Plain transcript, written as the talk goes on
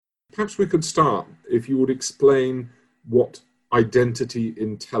Perhaps we could start if you would explain what identity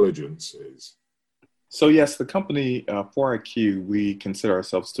intelligence is. So yes, the company 4IQ, we consider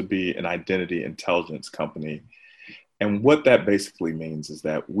ourselves to be an identity intelligence company. And what that basically means is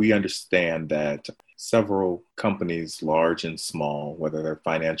that we understand that several companies, large and small, whether they're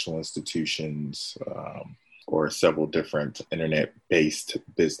financial institutions or several different internet-based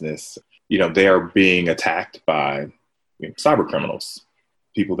business, they are being attacked by cyber criminals,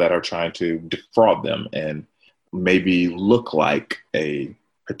 people that are trying to defraud them and maybe look like a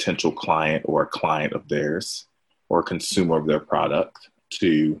potential client or a client of theirs or a consumer of their product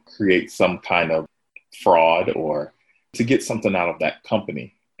to create some kind of fraud or to get something out of that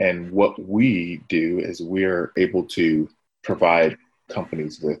company. And what we do is we're able to provide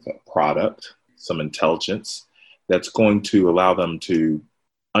companies with a product, some intelligence that's going to allow them to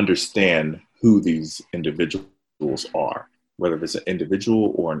understand who these individuals are, whether it's an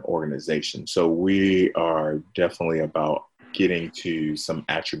individual or an organization. So we are definitely about getting to some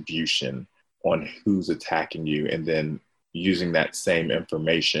attribution on who's attacking you and then using that same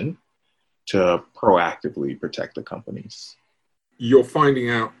information to proactively protect the companies. You're finding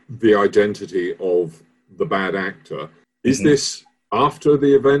out the identity of the bad actor. Is this after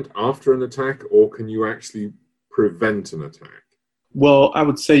the event, after an attack, or can you actually prevent an attack? Well, I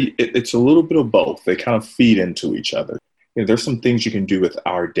would say it's a little bit of both. They kind of feed into each other. There's some things you can do with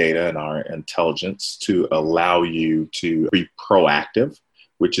our data and our intelligence to allow you to be proactive,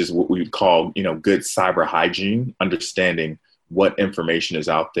 which is what we call, good cyber hygiene, understanding what information is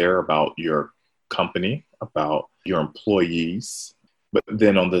out there about your company, about your employees. But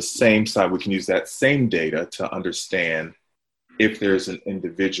then on the same side, we can use that same data to understand if there's an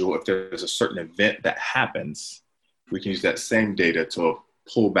individual, if there's a certain event that happens, we can use that same data to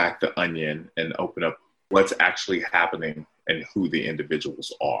pull back the onion and open up what's actually happening and who the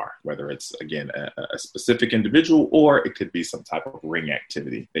individuals are, whether it's, again, a specific individual or it could be some type of ring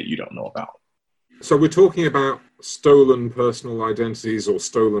activity that you don't know about. So we're talking about stolen personal identities or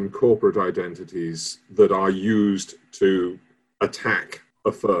stolen corporate identities that are used to attack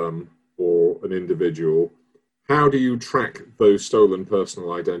a firm or an individual. How do you track those stolen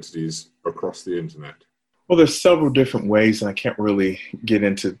personal identities across the internet? Well, there's several different ways, and I can't really get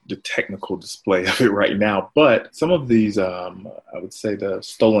into the technical display of it right now. But some of these, I would say the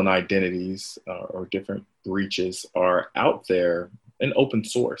stolen identities or different breaches are out there in open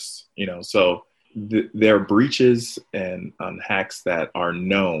source. So there are breaches and hacks that are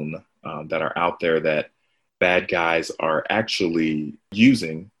known, that are out there that bad guys are actually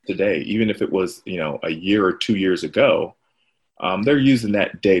using today. Even if it was, a year or 2 years ago, they're using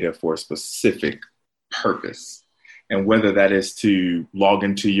that data for a specific purpose. And whether that is to log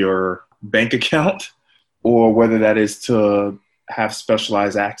into your bank account or whether that is to have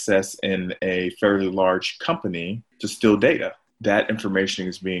specialized access in a fairly large company to steal data, that information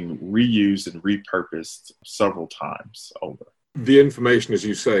is being reused and repurposed several times over. The information, as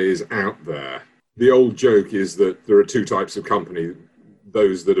you say, is out there. The old joke is that there are two types of company,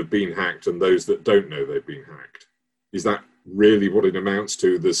 those that have been hacked and those that don't know they've been hacked. Is that really what it amounts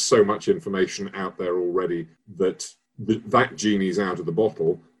to? There's so much information out there already that that genie's out of the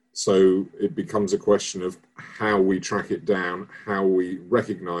bottle. So it becomes a question of how we track it down, how we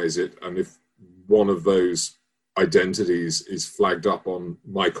recognize it. And if one of those identities is flagged up on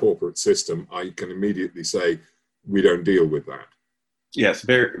my corporate system, I can immediately say, we don't deal with that. Yes,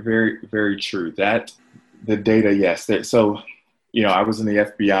 very, very, very true. That the data, yes. So, I was in the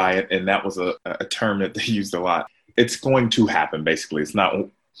FBI and that was a term that they used a lot. It's going to happen, basically. It's not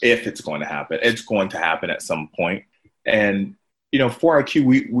if it's going to happen. It's going to happen at some point. And,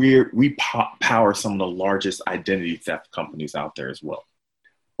 4IQ, we power some of the largest identity theft companies out there as well.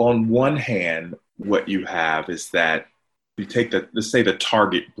 On one hand, what you have is that you take let's say the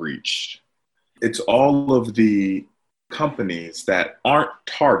Target breach. It's all of the companies that aren't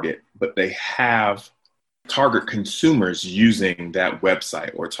Target, but they have target consumers using that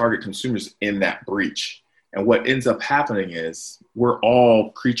website or target consumers in that breach. And what ends up happening is we're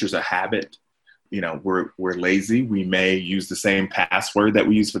all creatures of habit. We're lazy. We may use the same password that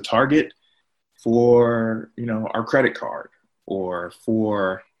we use for Target for, our credit card or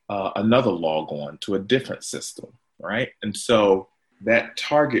for another log on to a different system, right? And so that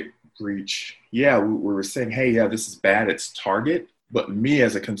Target breach, we were saying, hey, this is bad. It's Target. But me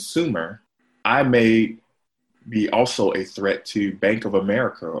as a consumer, I may be also a threat to Bank of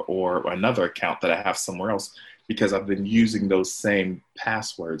America or another account that I have somewhere else because I've been using those same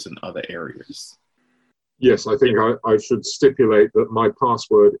passwords in other areas. Yes, I think I should stipulate that my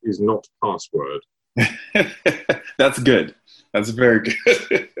password is not password. That's good. That's very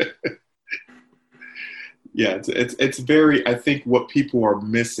good. Yeah, it's very, I think what people are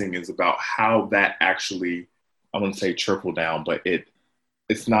missing is about how that actually, I wouldn't say trickle down, but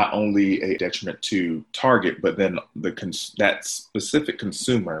it's not only a detriment to Target, but then that specific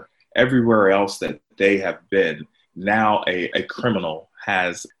consumer, everywhere else that they have been, now a criminal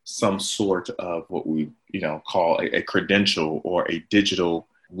has some sort of what we call a credential or a digital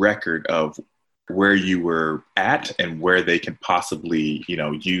record of where you were at and where they can possibly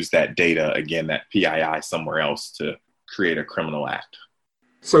use that data, again, that PII, somewhere else to create a criminal act.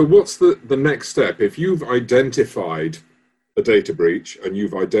 So what's the next step? If you've identified a data breach and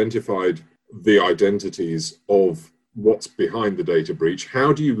you've identified the identities of what's behind the data breach,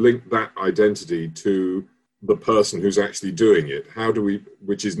 how do you link that identity to the person who's actually doing it?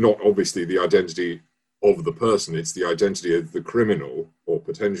 Which is not obviously the identity of the person, it's the identity of the criminal or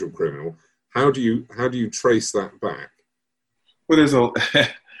potential criminal. How do you trace that back? Well,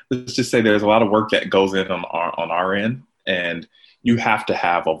 let's just say there's a lot of work that goes in on our end, and you have to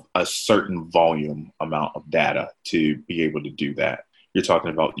have a certain volume amount of data to be able to do that. You're talking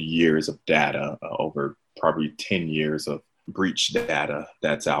about years of data, over probably 10 years of breach data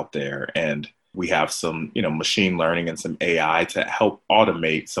that's out there. And we have some, machine learning and some AI to help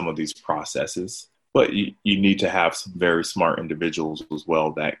automate some of these processes. But you need to have some very smart individuals as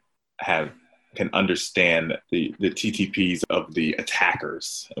well that can understand the TTPs of the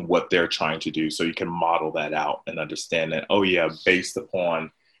attackers and what they're trying to do. So you can model that out and understand that, oh yeah, based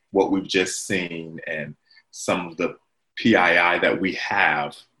upon what we've just seen and some of the PII that we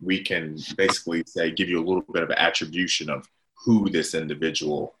have, we can basically give you a little bit of an attribution of who this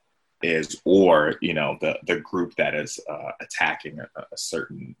individual is, or, the group that is attacking a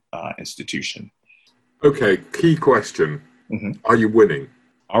certain institution. Okay, key question. Mm-hmm. Are you winning?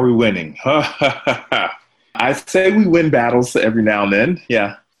 Are we winning? I say we win battles every now and then.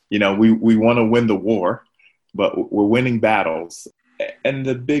 Yeah. We want to win the war, but we're winning battles. And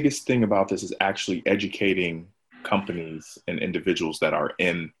the biggest thing about this is actually educating companies and individuals that are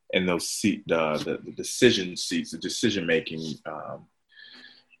in those the decision seats, the decision-making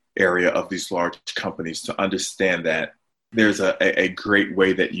area of these large companies, to understand that there's a great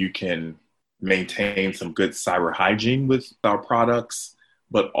way that you can maintain some good cyber hygiene with our products,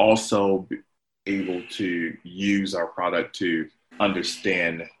 but also be able to use our product to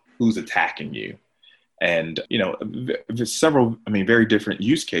understand who's attacking you. And, there's several, very different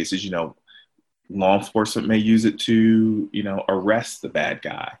use cases. Law enforcement may use it to, arrest the bad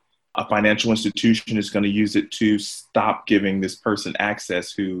guy. A financial institution is going to use it to stop giving this person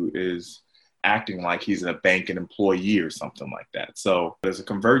access who is acting like he's a bank and employee or something like that. So there's a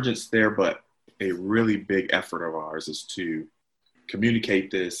convergence there, but a really big effort of ours is to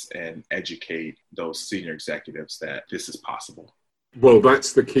communicate this and educate those senior executives that this is possible. Well,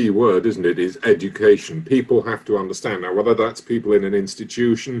 that's the key word, isn't it? Is education. People have to understand. Now, whether that's people in an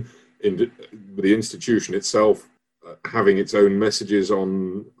institution, in the institution itself having its own messages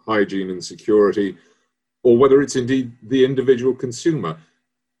on hygiene and security, or whether it's indeed the individual consumer,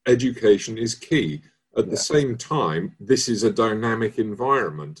 education is key. At the same time, this is a dynamic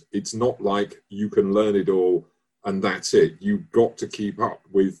environment. It's not like you can learn it all and that's it. You've got to keep up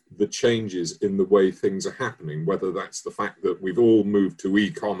with the changes in the way things are happening, whether that's the fact that we've all moved to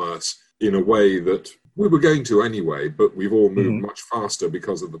e-commerce in a way that we were going to anyway, but we've all moved much faster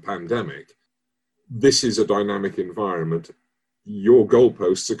because of the pandemic. This is a dynamic environment. Your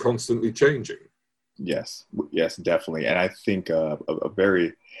goalposts are constantly changing. Yes, definitely. And I think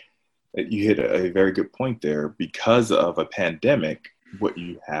you hit a very good point there. Because of a pandemic, what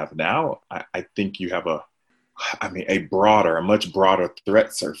you have now, I think you have a much broader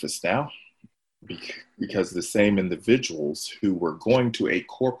threat surface now, because the same individuals who were going to a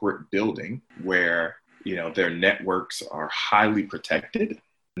corporate building where, their networks are highly protected,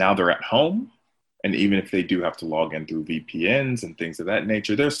 now they're at home. And even if they do have to log in through VPNs and things of that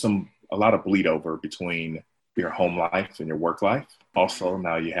nature, there's a lot of bleed over between your home life and your work life. Also,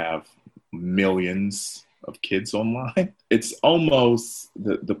 now you have millions of kids online. It's almost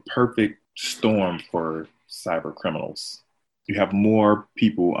the perfect storm for cyber criminals. You have more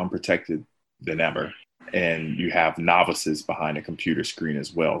people unprotected than ever, and you have novices behind a computer screen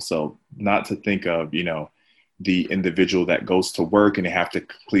as well. So not to think of, the individual that goes to work and they have to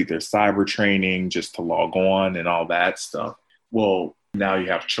complete their cyber training just to log on and all that stuff. Well, now you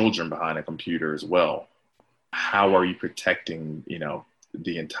have children behind a computer as well. How are you protecting,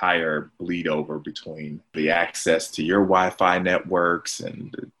 the entire bleed over between the access to your Wi-Fi networks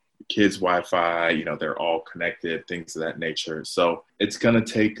and the kids' Wi-Fi? They're all connected, things of that nature. So it's going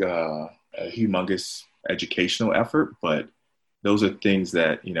to take a humongous educational effort, but those are things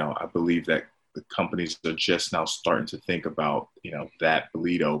that, I believe that the companies are just now starting to think about, that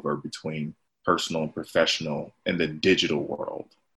bleed over between personal and professional in the digital world.